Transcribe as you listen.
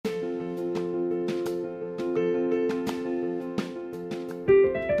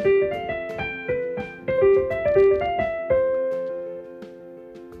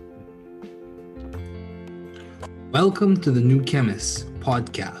Welcome to the New Chemist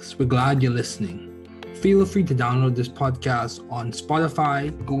podcast. We're glad you're listening. Feel free to download this podcast on Spotify,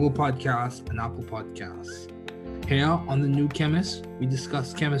 Google Podcasts, and Apple Podcasts. Here on the New Chemist, we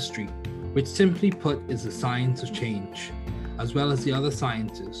discuss chemistry, which simply put is the science of change, as well as the other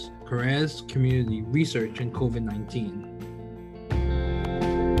sciences, careers, community, research, and COVID-19.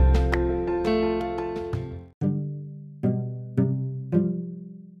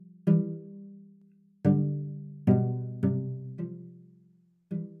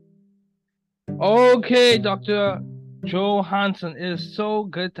 Okay, Dr. Johansson, it is so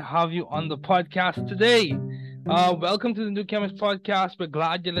good to have you on the podcast today. Welcome to the New Chemist podcast. We're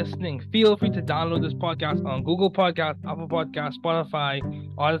glad you're listening. Feel free to download this podcast on Google Podcasts, Apple Podcasts, Spotify,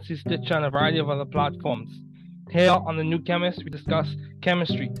 Odyssey, Stitcher, and a variety of other platforms. Here on the New Chemist, we discuss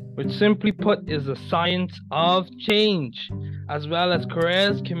chemistry, which simply put is the science of change, as well as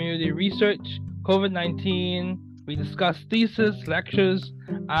careers, community research, COVID-19. We discuss thesis, lectures,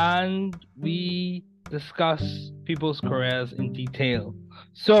 and we discuss people's careers in detail.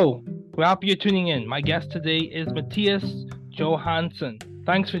 So, we're happy you're tuning in. My guest today is Mattias Johansson.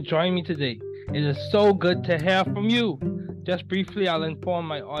 Thanks for joining me today. It is so good to hear from you. Just briefly, I'll inform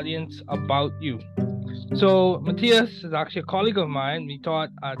my audience about you. So, Mattias is actually a colleague of mine. We taught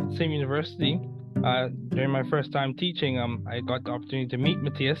at the same university. During my first time teaching, I got the opportunity to meet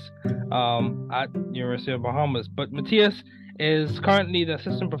Mattias at the University of Bahamas. But Mattias is currently the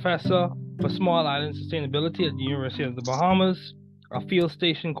assistant professor for small island sustainability at the University of the Bahamas, a field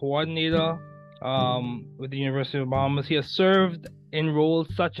station coordinator with the University of Bahamas. He has served in roles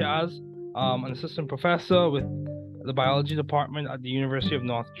such as an assistant professor with the biology department at the University of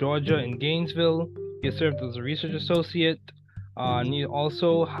North Georgia in Gainesville. He has served as a research associate. And he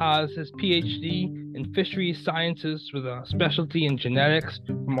also has his PhD in fisheries sciences with a specialty in genetics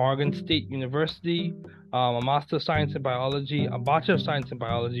from Oregon State University, a Master of Science in Biology, a Bachelor of Science in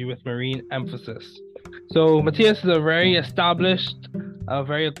Biology with marine emphasis. So Mattias is a very established, a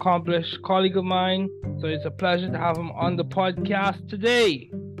very accomplished colleague of mine. So it's a pleasure to have him on the podcast today.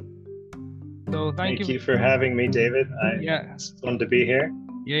 So thank you for having me, David. It's fun to be here.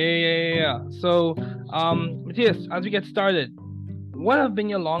 Yeah. So, Mattias, as we get started, what have been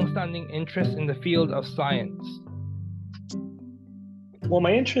your long-standing interests in the field of science? Well,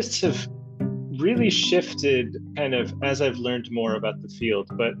 my interests have really shifted kind of as I've learned more about the field,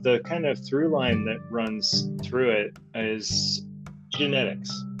 but the kind of through line that runs through it is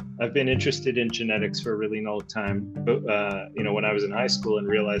genetics. I've been interested in genetics for a really long time, but when I was in high school and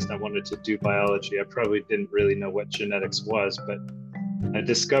realized I wanted to do biology, I probably didn't really know what genetics was, but I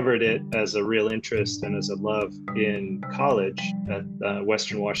discovered it as a real interest and as a love in college at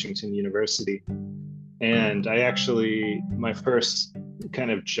Western Washington University. And my first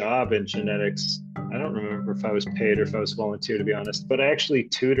kind of job in genetics, I don't remember if I was paid or if I was volunteer, to be honest, but I actually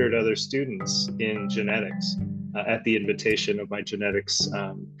tutored other students in genetics at the invitation of my genetics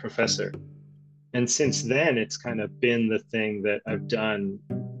professor. And since then, it's kind of been the thing that I've done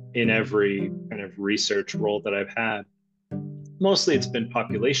in every kind of research role that I've had. Mostly it's been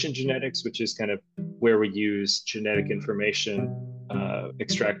population genetics, which is kind of where we use genetic information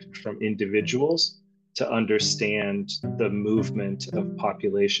extracted from individuals to understand the movement of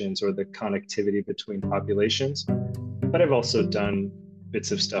populations or the connectivity between populations. But I've also done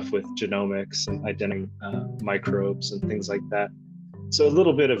bits of stuff with genomics and identifying microbes and things like that. So a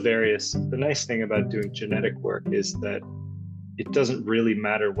little bit of various. The nice thing about doing genetic work is that it doesn't really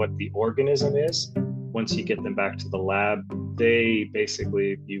matter what the organism is. Once you get them back to the lab, you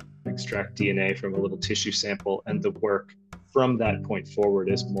extract DNA from a little tissue sample, and the work from that point forward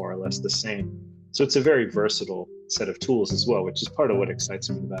is more or less the same. So it's a very versatile set of tools as well, which is part of what excites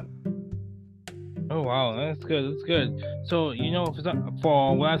me about it. Oh, wow, that's good. So,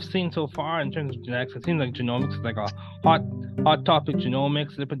 for what I've seen so far in terms of genetics, it seems like genomics is like a hot topic,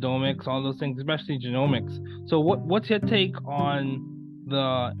 genomics, lipidomics, all those things, especially genomics. So what's your take on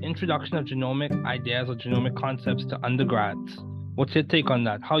the introduction of genomic ideas or genomic concepts to undergrads? What's your take on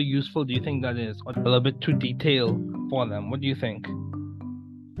that? How useful do you think that is? Or a little bit too detailed for them? What do you think?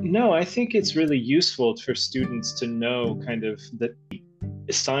 No, I think it's really useful for students to know kind of that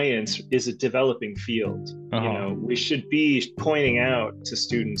science is a developing field. We should be pointing out to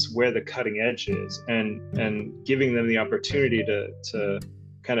students where the cutting edge is and giving them the opportunity to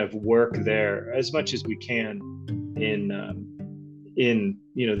kind of work there as much as we can in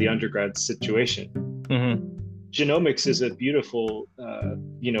the undergrad situation. Mm-hmm. Genomics is a beautiful,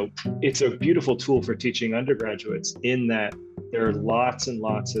 it's a beautiful tool for teaching undergraduates in that there are lots and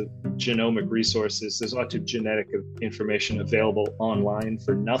lots of genomic resources. There's lots of genetic information available online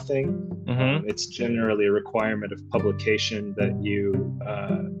for nothing. It's generally a requirement of publication that you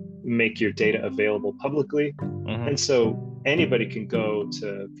make your data available publicly. And so anybody can go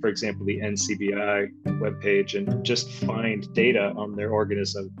to, for example, the NCBI webpage and just find data on their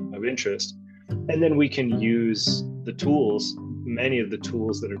organism of interest. And then we can use the tools, many of the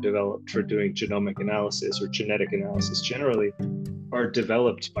tools that are developed for doing genomic analysis or genetic analysis generally are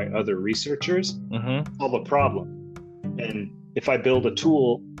developed by other researchers to solve a problem. And if I build a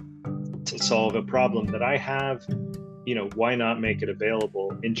tool to solve a problem that I have, why not make it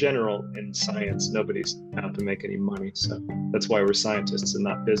available? In general, in science, nobody's out to make any money. So that's why we're scientists and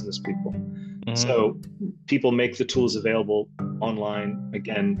not business people. So people make the tools available online,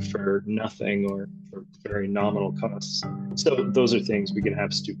 again, for nothing or for very nominal costs. So those are things we can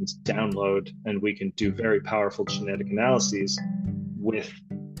have students download, and we can do very powerful genetic analyses with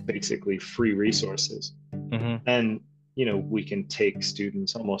basically free resources. And, we can take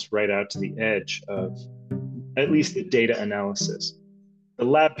students almost right out to the edge of at least the data analysis. The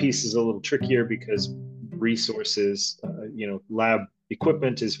lab piece is a little trickier because resources, lab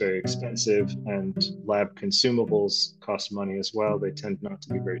equipment is very expensive, and lab consumables cost money as well. They tend not to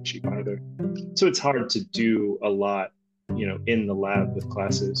be very cheap either. So it's hard to do a lot, in the lab with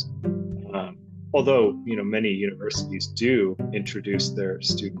classes. Although, many universities do introduce their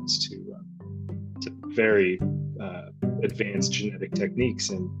students to very advanced genetic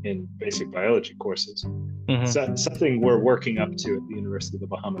techniques in basic biology courses. So something we're working up to at the University of the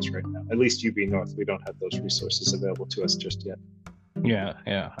Bahamas right now. At least UB North, we don't have those resources available to us just yet. Yeah,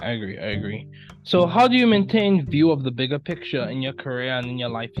 I agree. So how do you maintain view of the bigger picture in your career and in your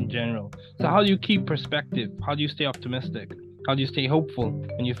life in general? So how do you keep perspective? How do you stay optimistic? How do you stay hopeful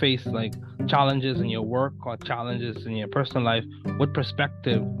when you face like challenges in your work or challenges in your personal life? What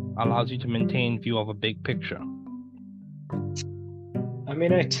perspective allows you to maintain view of a big picture? I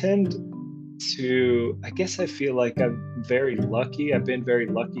mean, I guess I feel like I'm very lucky. I've been very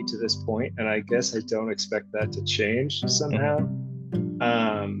lucky to this point, and I guess I don't expect that to change somehow.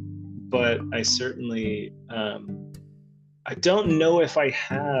 But I certainly, I don't know if I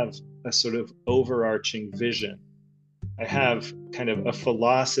have a sort of overarching vision. I have kind of a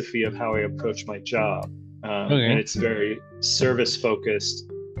philosophy of how I approach my job, and it's very service focused.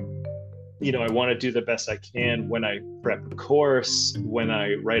 I want to do the best I can when I prep a course, when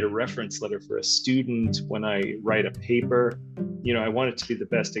I write a reference letter for a student, when I write a paper. I want it to be the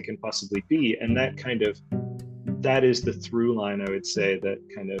best it can possibly be. And that is the through line, I would say, that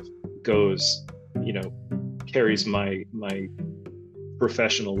kind of goes, carries my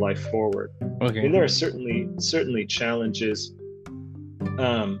professional life forward. I mean, there are certainly challenges.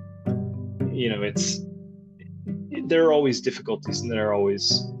 There are always difficulties, and there are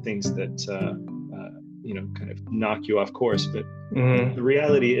always things that kind of knock you off course. But the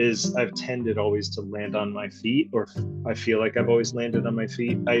reality is, I've tended always to land on my feet, or I feel like I've always landed on my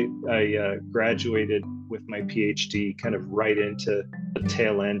feet. I graduated with my PhD kind of right into the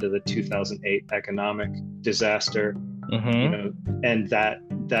tail end of the 2008 economic disaster. And that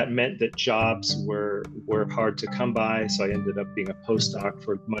meant that jobs were hard to come by. So I ended up being a postdoc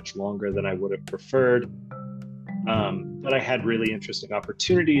for much longer than I would have preferred. But I had really interesting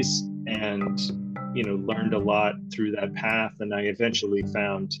opportunities and, learned a lot through that path. And I eventually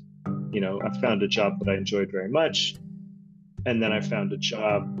found a job that I enjoyed very much. And then I found a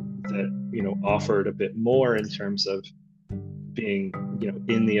job that, offered a bit more in terms of being,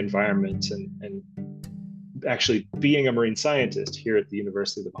 in the environment and actually being a marine scientist here at the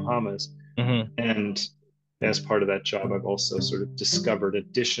University of the Bahamas. And as part of that job, I've also sort of discovered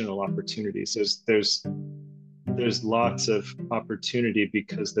additional opportunities. There's lots of opportunity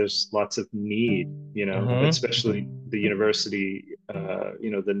because there's lots of need, especially the university,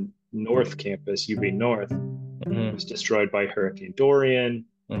 the North Campus, UB North, was destroyed by Hurricane Dorian.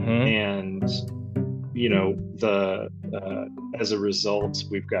 And, as a result,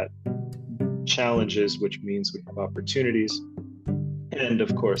 we've got challenges, which means we have opportunities. And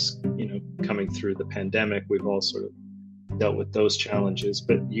of course, coming through the pandemic, we've all sort of dealt with those challenges,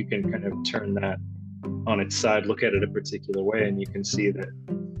 but you can kind of turn that on its side, look at it a particular way, and you can see that,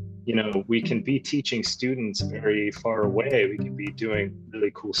 we can be teaching students very far away. We can be doing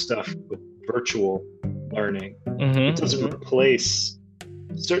really cool stuff with virtual learning. It doesn't replace,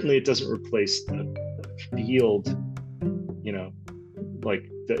 certainly it doesn't replace the field, like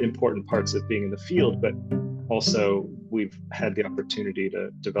the important parts of being in the field, but also we've had the opportunity to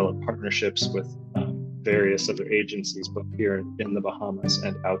develop partnerships with various other agencies, both here in the Bahamas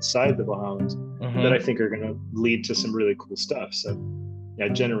and outside the Bahamas, that I think are going to lead to some really cool stuff. So I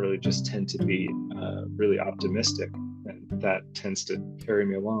generally just tend to be really optimistic, and that tends to carry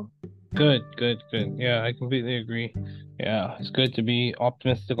me along. Good. Yeah, I completely agree. Yeah, it's good to be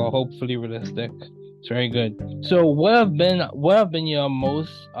optimistic or hopefully realistic. It's very good. So what have been your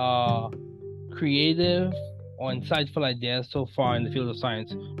most creative or insightful ideas so far in the field of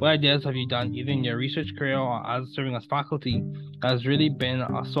science? What ideas have you done, either in your research career or as serving as faculty, has really been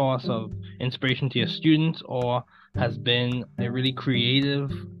a source of inspiration to your students, or has been a really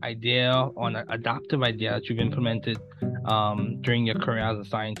creative idea or an adaptive idea that you've implemented during your career as a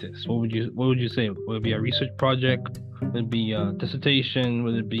scientist? What would you say? Would it be a research project? Would it be a dissertation?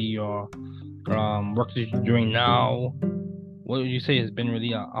 Would it be your work that you're doing now? What would you say has been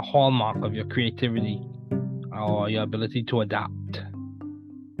really a hallmark of your creativity or your ability to adapt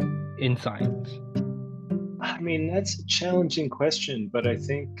in science? I mean, that's a challenging question, but I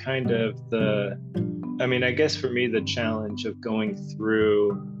think kind of I guess for me, the challenge of going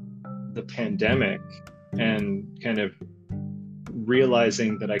through the pandemic and kind of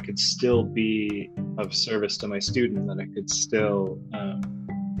realizing that I could still be of service to my student, that I could still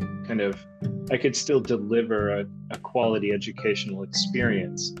I could still deliver a quality educational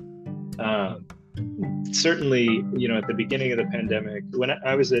experience. Certainly, at the beginning of the pandemic, when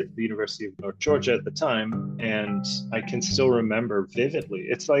I was at the University of North Georgia at the time, and I can still remember vividly.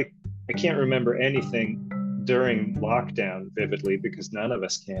 It's like I can't remember anything during lockdown vividly because none of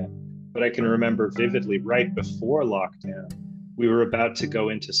us can, but I can remember vividly right before lockdown. We were about to go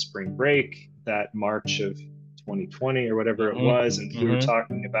into spring break that March of 2020 or whatever it was, and we were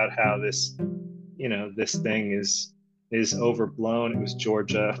talking about how this thing is overblown. It was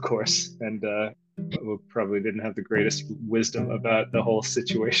Georgia, of course, and we probably didn't have the greatest wisdom about the whole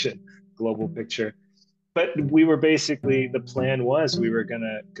situation, global picture. But we were basically, the plan was we were going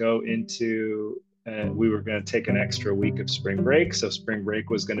to we were going to take an extra week of spring break. So spring break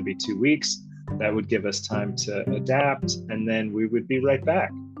was going to be 2 weeks. That would give us time to adapt, and then we would be right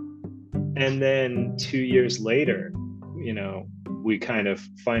back. And then 2 years later, we kind of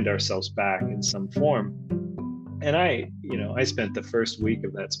find ourselves back in some form. And I spent the first week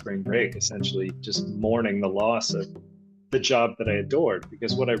of that spring break essentially just mourning the loss of the job that I adored,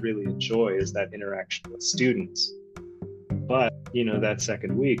 because what I really enjoy is that interaction with students. But, that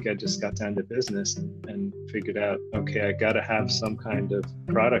second week, I just got down to business and figured out, okay, I got to have some kind of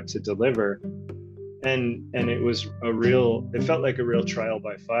product to deliver. And it felt like a real trial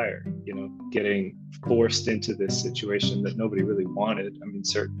by fire, getting forced into this situation that nobody really wanted. I mean,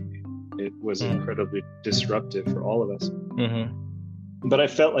 certainly it was incredibly disruptive for all of us. But I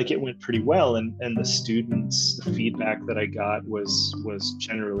felt like it went pretty well, and the students, the feedback that I got was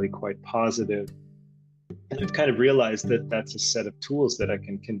generally quite positive. And I've kind of realized that that's a set of tools that I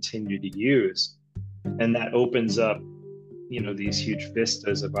can continue to use, and that opens up, these huge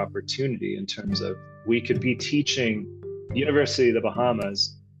vistas of opportunity in terms of we could be teaching. The University of the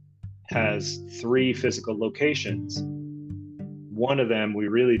Bahamas has 3 physical locations. One of them we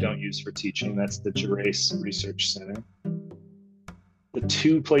really don't use for teaching. That's the Gerace Research Center. The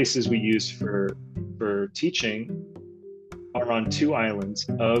 2 places we use for teaching are on 2 islands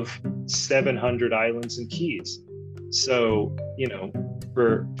of 700 islands and keys. So,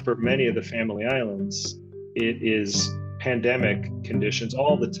 for many of the family islands, it is pandemic conditions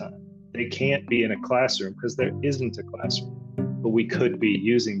all the time. They can't be in a classroom because there isn't a classroom, but we could be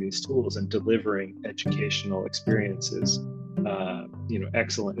using these tools and delivering educational experiences,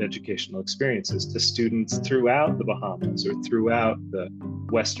 excellent educational experiences to students throughout the Bahamas or throughout the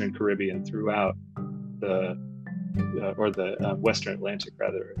Western Caribbean, throughout the Western Atlantic,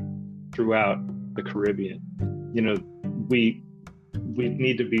 rather, throughout the Caribbean. We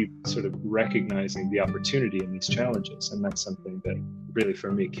need to be sort of recognizing the opportunity in these challenges, and that's something that really,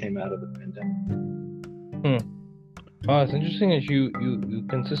 for me, came out of the pandemic. It's interesting that you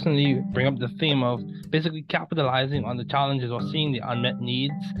consistently bring up the theme of basically capitalizing on the challenges or seeing the unmet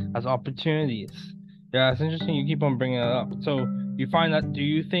needs as opportunities. Yeah, it's interesting you keep on bringing it up. So you find that, do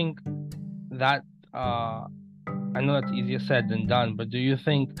you think that, I know that's easier said than done, but do you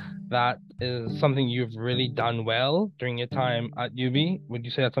think that is something you've really done well during your time at UB? Would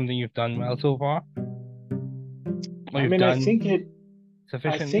you say that's something you've done well so far? I think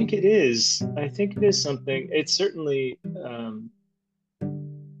it is. I think it is something. It's certainly,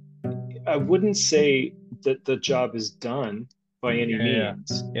 I wouldn't say that the job is done by any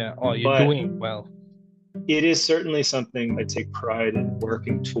means. Yeah. Oh, you're doing well. It is certainly something I take pride in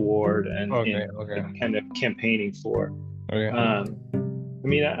working toward and in kind of campaigning for. Okay. I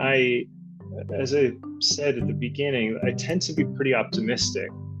mean, as I said at the beginning, I tend to be pretty optimistic.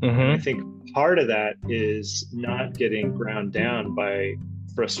 And I Mm-hmm. think part of that is not getting ground down by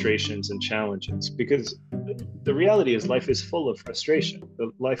frustrations and challenges, because the reality is life is full of frustration.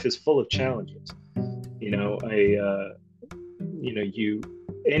 Life is full of challenges. You know, you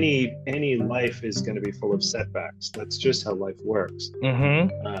any life is going to be full of setbacks. That's just how life works.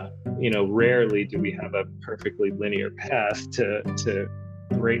 Mm-hmm. Uh, rarely do we have a perfectly linear path to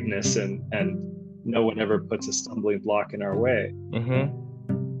greatness, and no one ever puts a stumbling block in our way. Mm-hmm.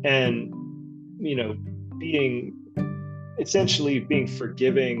 And being essentially being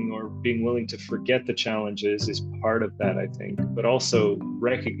forgiving or being willing to forget the challenges is part of that, I think, but also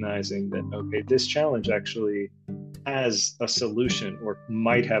recognizing that, okay, this challenge actually has a solution or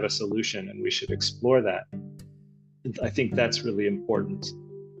might have a solution, and we should explore that. I think that's really important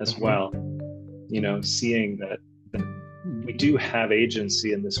as Mm-hmm. well. Seeing that we do have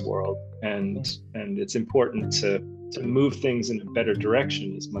agency in this world, and it's important to move things in a better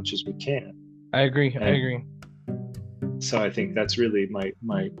direction as much as we can. I agree. I And agree. so I think that's really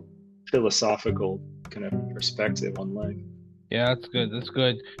my philosophical kind of perspective on life. Yeah, that's good. That's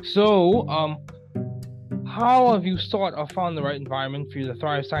good. So, how have you sought or found the right environment for you to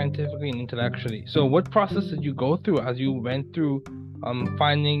thrive scientifically and intellectually? So, what process did you go through as you went through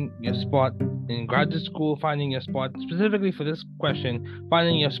finding your spot in graduate school, finding your spot specifically for this question,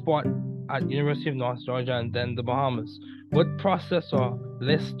 finding your spot at University of North Georgia and then the Bahamas? What process or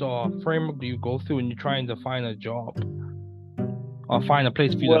list or framework do you go through when you're trying to find a job or find a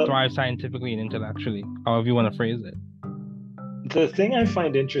place for you to Well, thrive scientifically and intellectually, however you want to phrase it? the thing I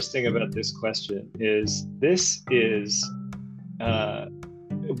find interesting about this question is uh,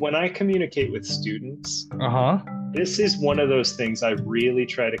 when I communicate with students, Uh-huh. this is one of those things I really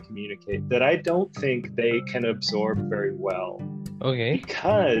try to communicate that I don't think they can absorb very well, Okay.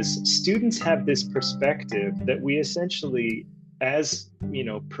 because students have this perspective that we essentially, as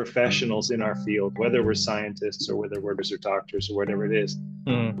professionals in our field, whether we're scientists or whether we're doctors or whatever it is,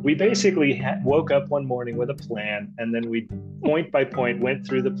 we basically woke up one morning with a plan, and then we point by point went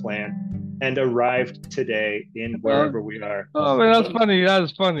through the plan and arrived today in wherever we are. Oh man, that's But funny.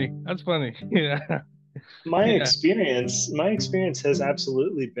 That's funny. That's funny. Yeah. my Yeah. experience has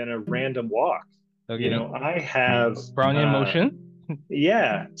absolutely been a random walk. Okay. I have Brownian motion.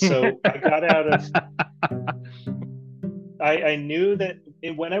 yeah. So I got out of I knew that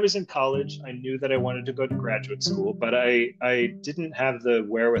when I was in college, I knew that I wanted to go to graduate school, but I didn't have the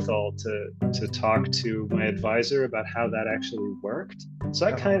wherewithal to talk to my advisor about how that actually worked. So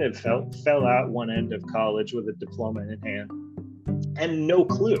I kind of fell out one end of college with a diploma in hand and no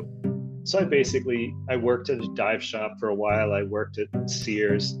clue. So I worked at a dive shop for a while. I worked at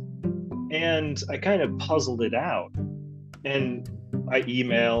Sears, and I kind of puzzled it out. And I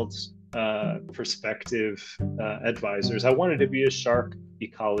emailed prospective advisors. I wanted to be a shark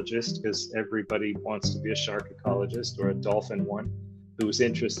ecologist because everybody wants to be a shark ecologist, or a dolphin one, who's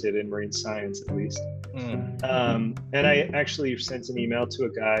interested in marine science at least. And I actually sent an email to a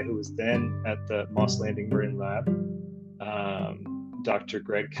guy who was then at the Moss Landing Marine Lab, Dr.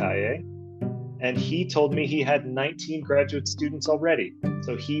 Greg Kaye, and he told me he had 19 graduate students already,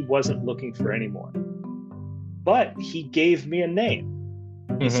 so he wasn't looking for any more. But he gave me a name.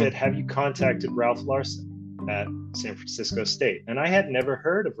 He said, "Have you contacted Ralph Larson at San Francisco State?" And I had never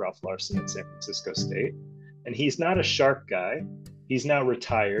heard of Ralph Larson at San Francisco State. And he's not a shark guy. He's now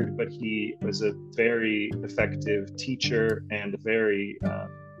retired, but he was a very effective teacher and a very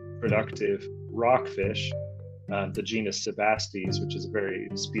productive rockfish, the genus Sebastes, which is a very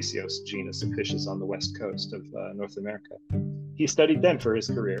speciose genus of fishes on the west coast of North America. He studied them for his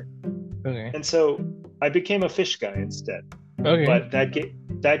career. Okay. And so I became a fish guy instead. Okay. But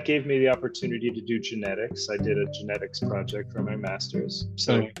that gave me the opportunity to do genetics. I did a genetics project for my master's.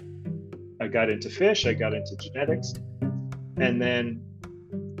 So I got into fish, I got into genetics. And then,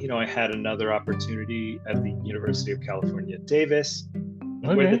 I had another opportunity at the University of California, Davis,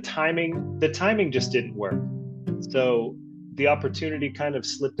 where the timing just didn't work. So the opportunity kind of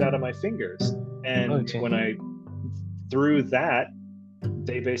slipped out of my fingers. And when I threw that,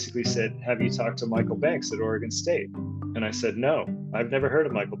 they basically said, "Have you talked to Michael Banks at Oregon State?" And I said, "No, I've never heard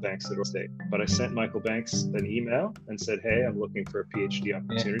of Michael Banks at Oregon State." But I sent Michael Banks an email and said, "Hey, I'm looking for a PhD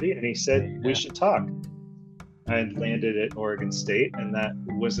opportunity." And he said, "We should talk." I landed at Oregon State, and that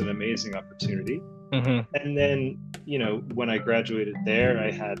was an amazing opportunity. And then, when I graduated there,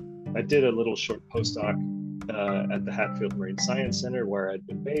 I did a little short postdoc at the Hatfield Marine Science Center, where I'd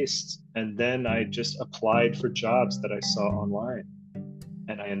been based. And then I just applied for jobs that I saw online.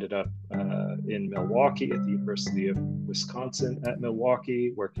 And I ended up in Milwaukee at the University of Wisconsin at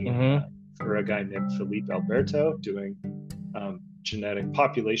Milwaukee, working in for a guy named Felipe Alberto doing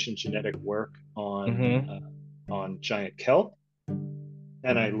population genetic work on giant kelp,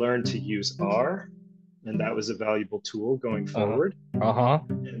 and I learned to use R, and that was a valuable tool going forward.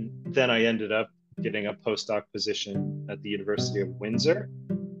 And then I ended up getting a postdoc position at the University of Windsor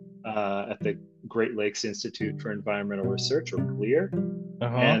at the Great Lakes Institute for Environmental Research, or GLEAR.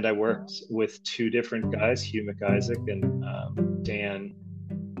 And I worked with two different guys, Hugh McIsaac and Dan.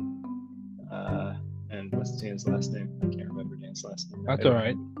 And what's Dan's last name? I can't remember Dan's last name. That's all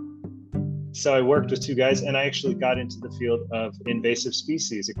right. So I worked with two guys, and I actually got into the field of invasive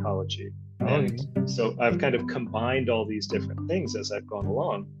species ecology. So I've kind of combined all these different things as I've gone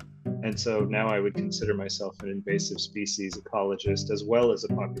along. And so now I would consider myself an invasive species ecologist as well as a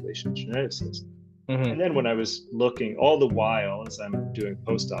population geneticist. And then when I was looking, all the while as I'm doing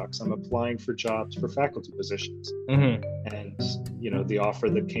postdocs, I'm applying for jobs for faculty positions. And, the offer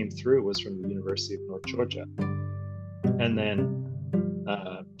that came through was from the University of North Georgia. And then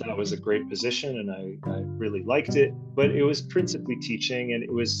that was a great position, and I really liked it, but it was principally teaching, and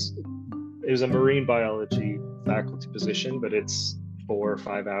it was a marine biology faculty position, but it's 4 or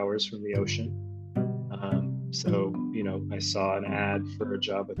 5 hours from the ocean. So, I saw an ad for a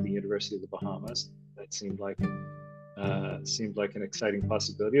job at the University of the Bahamas. That seemed like an exciting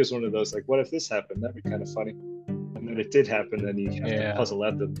possibility. It was one of those, like, what if this happened? That'd be kind of funny. And then it did happen, and you have to puzzle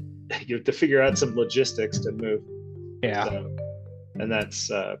out you have to figure out some logistics to move. So, and that's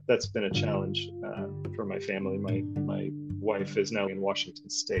been a challenge for my family. My wife is now in Washington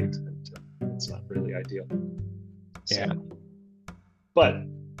State, and it's not really ideal. But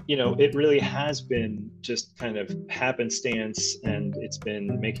it really has been just kind of happenstance, and it's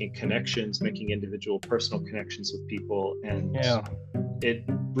been making individual personal connections with people. And it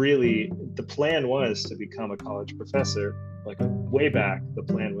really, the plan was to become a college professor, like way back, the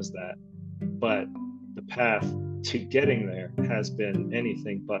plan was that. But the path to getting there has been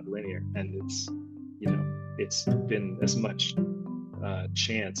anything but linear. And it's been as much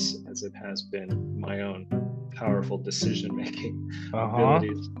chance as it has been my own powerful decision-making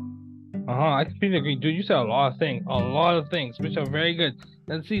abilities. I completely agree. Dude, you said a lot of things, which are very good.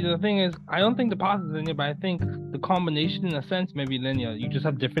 And see, the thing is, I don't think the path is linear, but I think the combination, in a sense, may be linear. You just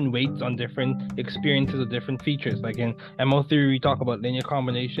have different weights on different experiences or different features. Like in MO theory, we talk about linear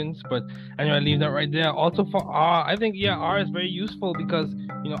combinations, but anyway, I leave that right there. Also for R, I think, R is very useful because,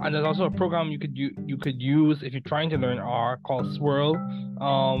 and there's also a program you could use if you're trying to learn R called Swirl.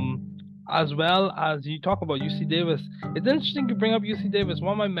 As well as you talk about UC Davis. It's interesting you bring up UC Davis.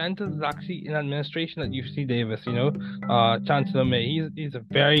 One of my mentors is actually in administration at UC Davis, Chancellor May. He's a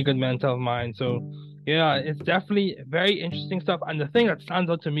very good mentor of mine. So, it's definitely very interesting stuff. And the thing that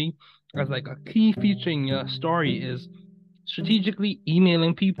stands out to me as like a key feature in your story is strategically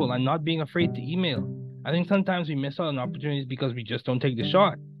emailing people and not being afraid to email. I think sometimes we miss out on opportunities because we just don't take the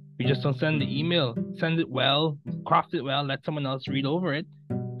shot. We just don't send the email. Send it well, craft it well, let someone else read over it.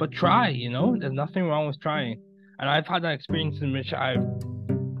 But try, there's nothing wrong with trying. And I've had that experience in which I've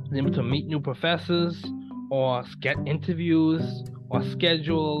been able to meet new professors or get interviews or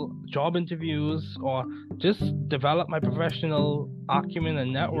schedule job interviews or just develop my professional acumen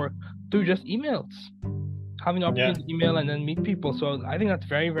and network through just emails. Having the opportunity to email and then meet people. So I think that's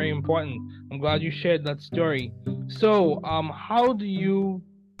very, very important. I'm glad you shared that story. So how do you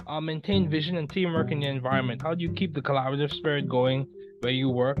maintain vision and teamwork in the environment? How do you keep the collaborative spirit going where you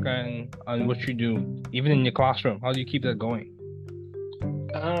work and what you do, even in your classroom? How do you keep that going?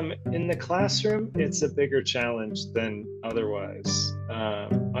 In the classroom, it's a bigger challenge than otherwise.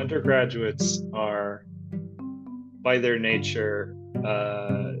 Undergraduates are, by their nature,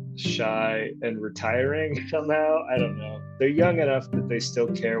 shy and retiring somehow. I don't know. They're young enough that they still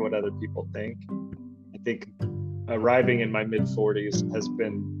care what other people think. I think arriving in my mid-40s has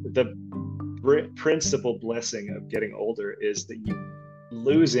been the principal blessing of getting older, is that you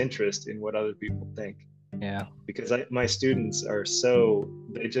lose interest in what other people think. Because my students are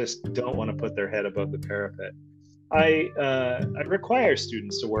they just don't want to put their head above the parapet. I require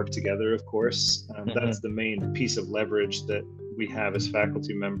students to work together, of course. That's the main piece of leverage that we have as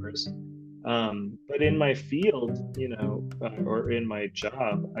faculty members. But in my field, or in my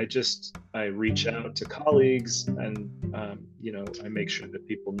job, I reach out to colleagues and, I make sure that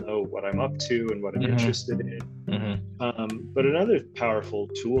people know what I'm up to and what I'm interested in. But another powerful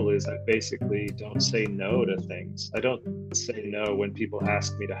tool is I basically don't say no to things. I don't say no when people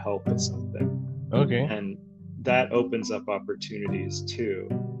ask me to help with something. And that opens up opportunities too.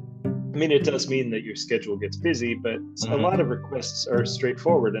 I mean, it does mean that your schedule gets busy, but a lot of requests are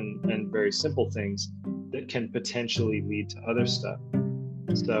straightforward and very simple things that can potentially lead to other stuff.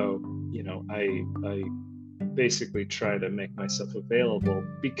 So I basically try to make myself available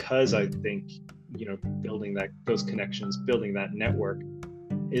because I think, building those connections, building that network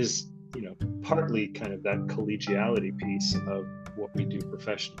is, partly kind of that collegiality piece of what we do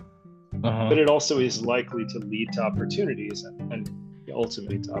professionally. But it also is likely to lead to opportunities and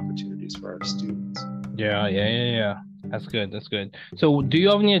ultimately to opportunities for our students. Yeah. That's good. So, do you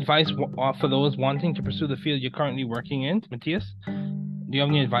have any advice for those wanting to pursue the field you're currently working in, Mattias? Do you have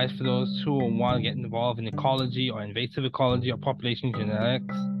any advice for those who want to get involved in ecology or invasive ecology or population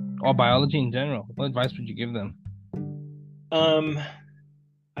genetics or biology in general? What advice would you give them?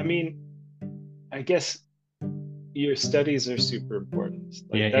 I mean, I guess your studies are super important.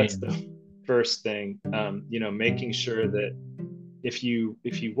 That's the first thing. Making sure that if you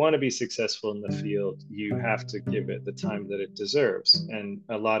want to be successful in the field, you have to give it the time that it deserves. And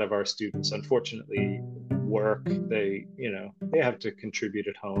a lot of our students, unfortunately, work. They have to contribute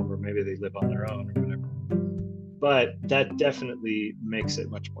at home, or maybe they live on their own or whatever. But that definitely makes it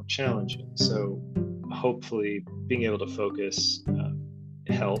much more challenging. So hopefully being able to focus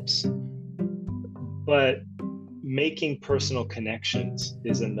helps. But making personal connections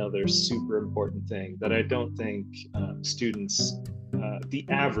is another super important thing that I don't think students, the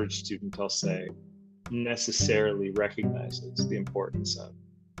average student, I'll say, necessarily recognizes the importance of.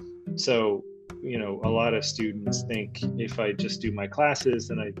 So, a lot of students think if I just do my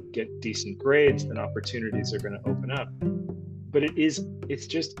classes and I get decent grades, then opportunities are going to open up. But it's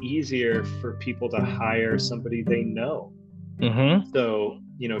just easier for people to hire somebody they know. So,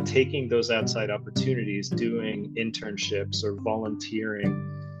 taking those outside opportunities, doing internships or volunteering,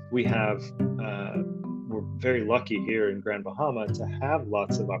 we're very lucky here in Grand Bahama to have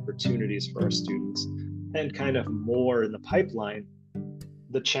lots of opportunities for our students and kind of more in the pipeline.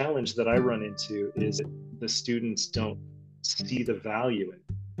 The challenge that I run into is that the students don't see the value in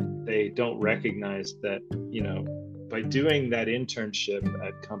it. They don't recognize that, by doing that internship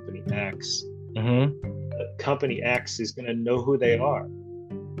at Company X, Company X is going to know who they are.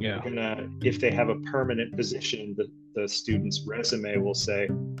 Yeah. If they have a permanent position, the student's resume will say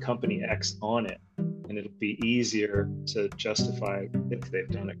Company X on it, and it'll be easier to justify, if they've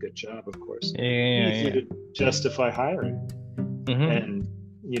done a good job, of course. Easier to justify hiring. And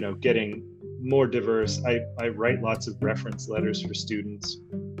getting more diverse. I write lots of reference letters for students,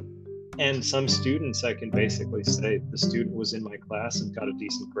 and some students I can basically say the student was in my class and got a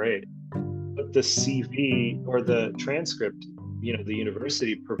decent grade, but the CV or the transcript the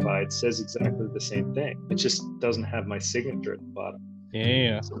university provides says exactly the same thing. It just doesn't have my signature at the bottom.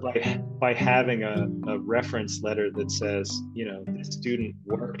 So by having a reference letter that says, this student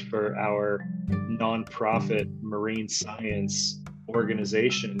worked for our nonprofit marine science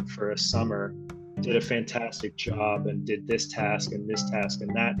organization for a summer, did a fantastic job and did this task and this task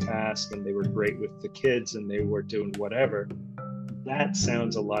and that task, and they were great with the kids and they were doing whatever, that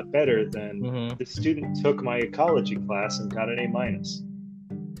sounds a lot better than the student took my ecology class and got an A-.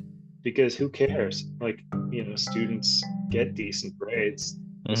 Because who cares? Students get decent grades.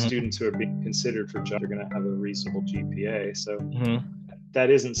 The students who are being considered for jobs are going to have a reasonable GPA. So that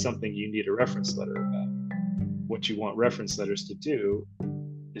isn't something you need a reference letter about. What you want reference letters to do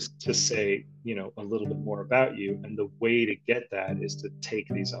is to say, a little bit more about you. And the way to get that is to take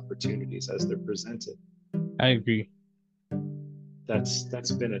these opportunities as they're presented. I agree.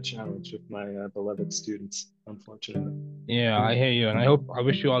 That's been a challenge with my beloved students, unfortunately. Yeah, I hear you, and I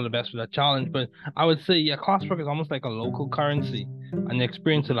wish you all the best with that challenge. But I would say, classwork is almost like a local currency, and the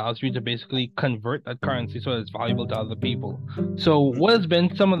experience allows you to basically convert that currency so that it's valuable to other people. So, what has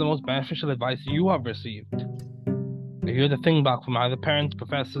been some of the most beneficial advice you have received? If you had to think back from either parents,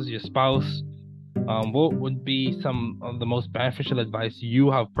 professors, your spouse, what would be some of the most beneficial advice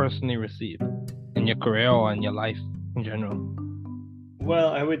you have personally received in your career or in your life in general?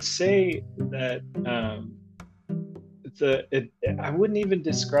 Well, I would say that I wouldn't even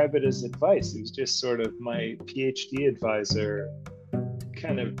describe it as advice. It was just sort of my PhD advisor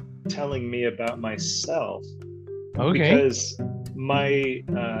kind of telling me about myself. Okay. Because my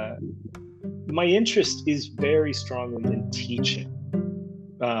interest is very strongly in teaching.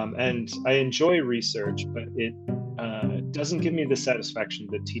 And I enjoy research, but it doesn't give me the satisfaction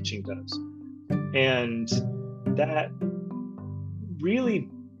that teaching does. And that really,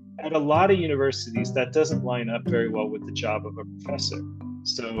 at a lot of universities, that doesn't line up very well with the job of a professor.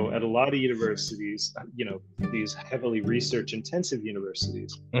 So at a lot of universities, these heavily research intensive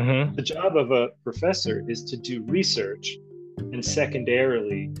universities, the job of a professor is to do research and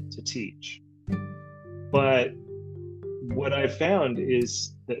secondarily to teach. But what I found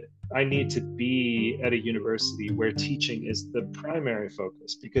is that I need to be at a university where teaching is the primary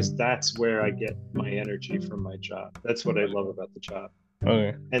focus, because that's where I get my energy from my job. That's what I love about the job.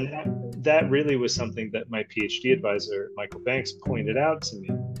 Okay. And that really was something that my PhD advisor, Michael Banks, pointed out to me,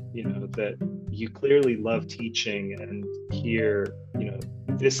 that you clearly love teaching, and here,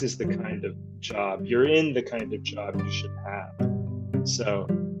 this is the kind of job, you're in the kind of job you should have. So,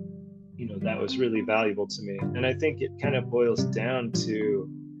 that was really valuable to me. And I think it kind of boils down to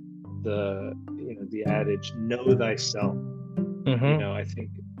the adage, know thyself. I think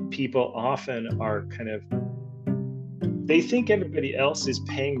people often are they think everybody else is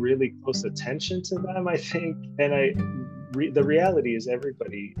paying really close attention to them, I think. And the reality is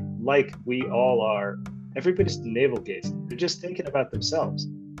everybody, like we all are, everybody's navel gazing. They're just thinking about themselves.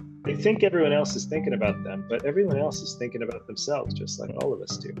 They think everyone else is thinking about them, but everyone else is thinking about themselves, just like all of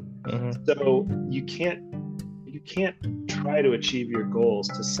us do. So you can't try to achieve your goals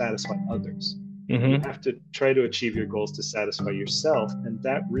to satisfy others. You have to try to achieve your goals to satisfy yourself, and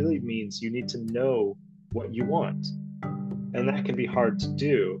that really means you need to know what you want. And that can be hard to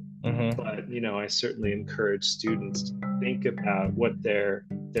do, but I certainly encourage students to think about what their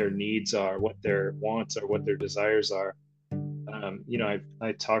needs are, what their wants are, what their desires are.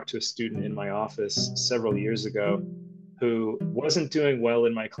 I talked to a student in my office several years ago who wasn't doing well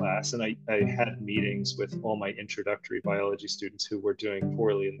in my class, and I had meetings with all my introductory biology students who were doing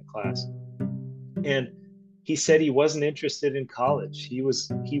poorly in the class. And he said he wasn't interested in college. He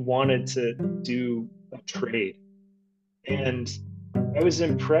wanted to do a trade. And I was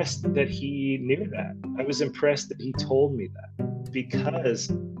impressed that he knew that. I was impressed that he told me that,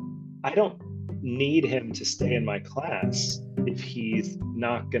 because I don't need him to stay in my class if he's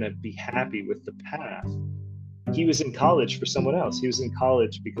not going to be happy with the path. He was in college for someone else. He was in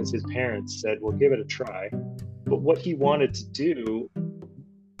college because his parents said, well, give it a try. But what he wanted to do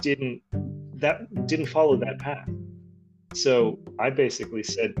didn't follow that path. So I basically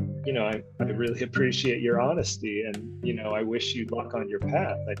said, I really appreciate your honesty, and, I wish you luck on your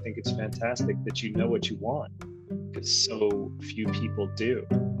path. I think it's fantastic that you know what you want, because so few people do.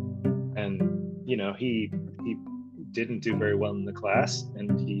 And, he didn't do very well in the class,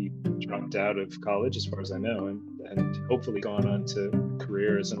 and he dropped out of college, as far as I know, and hopefully gone on to a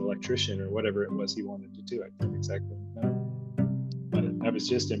career as an electrician or whatever it was he wanted to do. I don't exactly know. But I was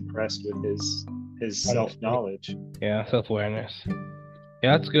just impressed with his self-knowledge. Yeah, self-awareness.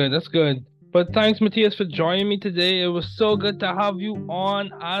 Yeah, that's good. That's good. But thanks, Mattias, for joining me today. It was so good to have you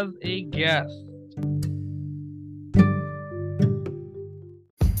on as a guest.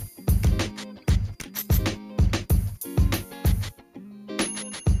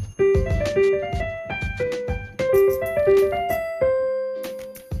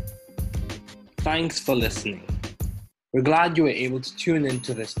 Thanks for listening. We're glad you were able to tune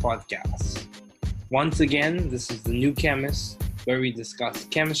into this podcast. Once again, this is The New Chemist, where we discuss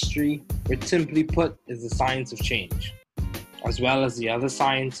chemistry, which simply put is the science of change, as well as the other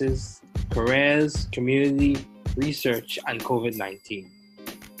sciences, careers, community, research, and COVID-19.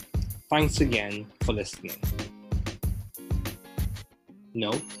 Thanks again for listening.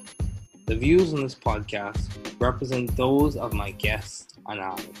 Note, the views on this podcast represent those of my guests and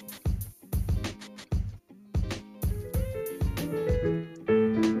I.